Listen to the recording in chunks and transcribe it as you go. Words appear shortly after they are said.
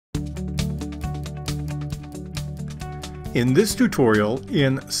In this tutorial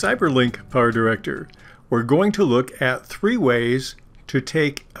in Cyberlink PowerDirector, we're going to look at 3 ways to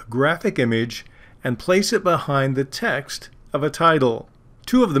take a graphic image and place it behind the text of a title.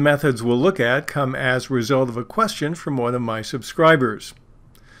 2 of the methods we'll look at come as a result of a question from one of my subscribers.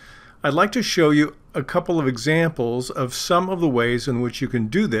 I'd like to show you a couple of examples of some of the ways in which you can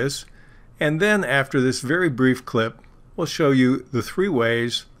do this, and then after this very brief clip, we'll show you the 3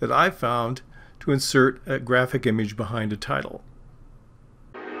 ways that I've found to insert a graphic image behind a title.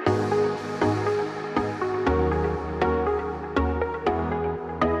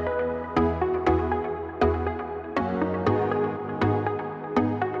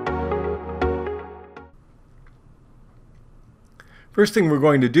 First thing we're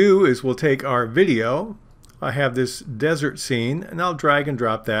going to do is we'll take our video. I have this desert scene, and I'll drag and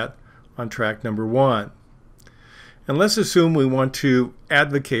drop that on track number 1. And let's assume we want to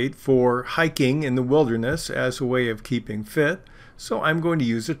advocate for hiking in the wilderness as a way of keeping fit, so I'm going to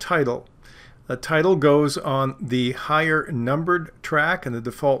use a title. The title goes on the higher numbered track. In the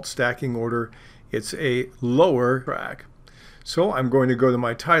default stacking order, it's a lower track. So I'm going to go to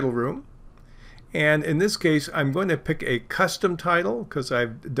my title room, and in this case I'm going to pick a custom title because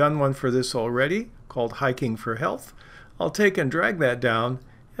I've done one for this already called Hiking for Health. I'll take and drag that down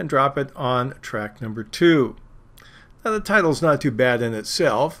and drop it on track number 2. Now the title's not too bad in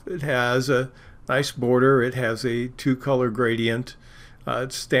itself. It has a nice border, it has a 2-color gradient,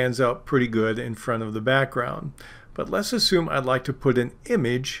 it stands out pretty good in front of the background. But let's assume I'd like to put an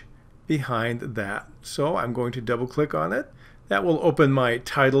image behind that. So I'm going to double click on it. That will open my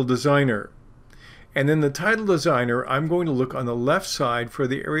title designer. And in the title designer, I'm going to look on the left side for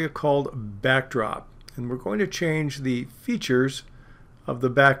the area called backdrop. And we're going to change the features of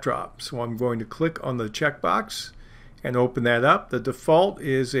the backdrop. So I'm going to click on the checkbox and open that up. The default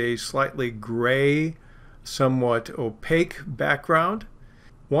is a slightly gray, somewhat opaque background.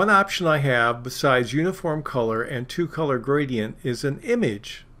 One option I have besides uniform color and 2-color gradient is an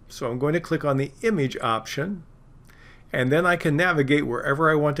image. So I'm going to click on the image option, and then I can navigate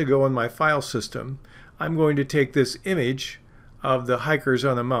wherever I want to go in my file system. I'm going to take this image of the hikers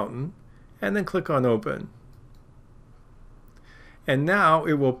on a mountain and then click on open. And now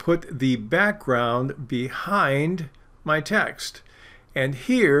it will put the background behind my text. And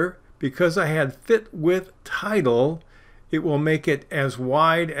here, because I had fit with title, it will make it as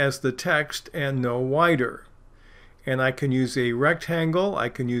wide as the text and no wider. And I can use a rectangle, I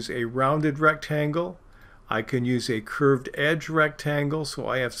can use a rounded rectangle, I can use a curved edge rectangle, so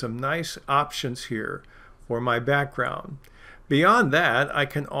I have some nice options here for my background. Beyond that, I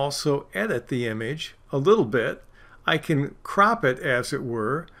can also edit the image a little bit. I can crop it, as it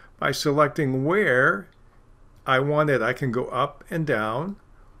were, by selecting where I want it. I can go up and down,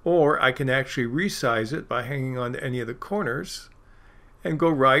 or I can actually resize it by hanging on to any of the corners and go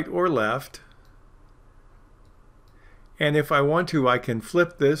right or left. And if I want to, I can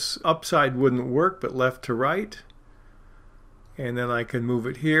flip this. Upside wouldn't work, but left to right. And then I can move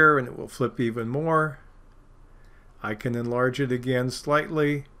it here and it will flip even more. I can enlarge it again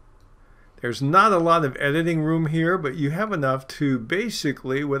slightly. There's not a lot of editing room here, but you have enough to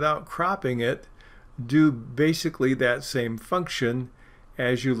basically, without cropping it, do basically that same function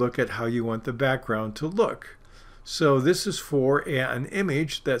as you look at how you want the background to look. So this is for an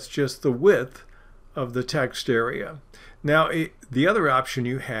image that's just the width of the text area. Now the other option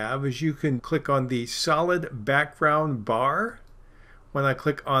you have is you can click on the solid background bar. When I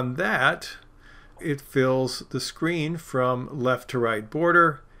click on that, it fills the screen from left to right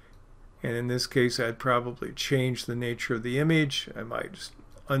border. And in this case, I'd probably change the nature of the image. I might just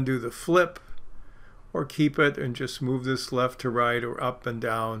undo the flip, or keep it and just move this left to right or up and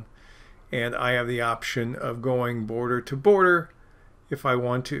down. And I have the option of going border to border if I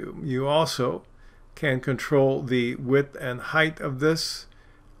want to. You also can control the width and height of this.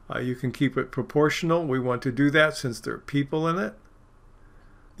 You can keep it proportional. We want to do that since there are people in it.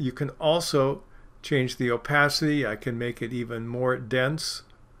 You can also change the opacity. I can make it even more dense,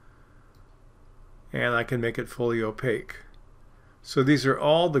 and I can make it fully opaque. So these are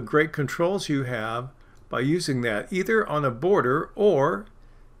all the great controls you have by using that, either on a border, or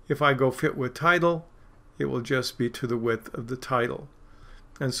if I go fit with title, it will just be to the width of the title.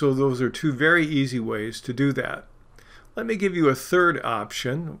 And so those are 2 very easy ways to do that. Let me give you a third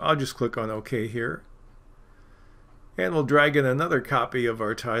option. I'll just click on OK here. And we'll drag in another copy of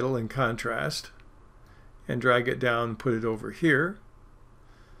our title in contrast and drag it down and put it over here.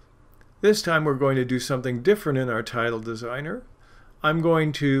 This time we're going to do something different in our title designer. I'm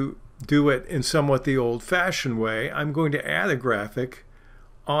going to do it in somewhat the old-fashioned way. I'm going to add a graphic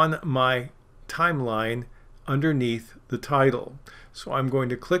on my timeline underneath the title. So I'm going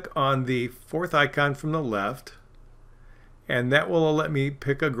to click on the fourth icon from the left, and that will let me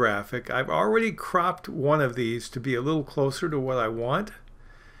pick a graphic. I've already cropped one of these to be a little closer to what I want,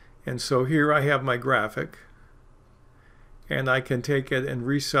 and so here I have my graphic, and I can take it and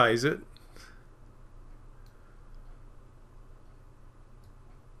resize it.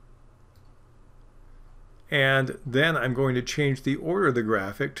 And then I'm going to change the order of the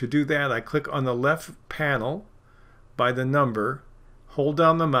graphic. To do that, I click on the left panel by the number, hold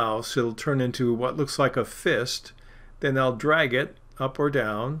down the mouse, it'll turn into what looks like a fist, then I'll drag it up or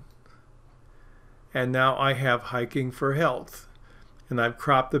down, and now I have hiking for health. And I've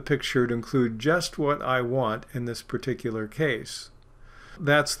cropped the picture to include just what I want in this particular case.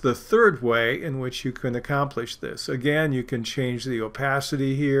 That's the third way in which you can accomplish this. Again, you can change the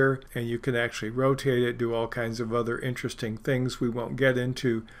opacity here, and you can actually rotate it, do all kinds of other interesting things we won't get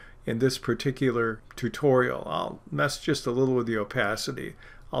into in this particular tutorial. I'll mess just a little with the opacity.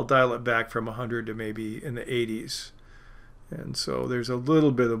 I'll dial it back from 100 to maybe in the 80s. And so there's a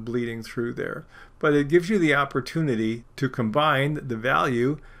little bit of bleeding through there. But it gives you the opportunity to combine the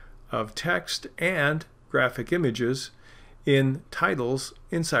value of text and graphic images in titles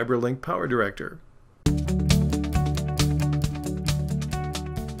in CyberLink PowerDirector.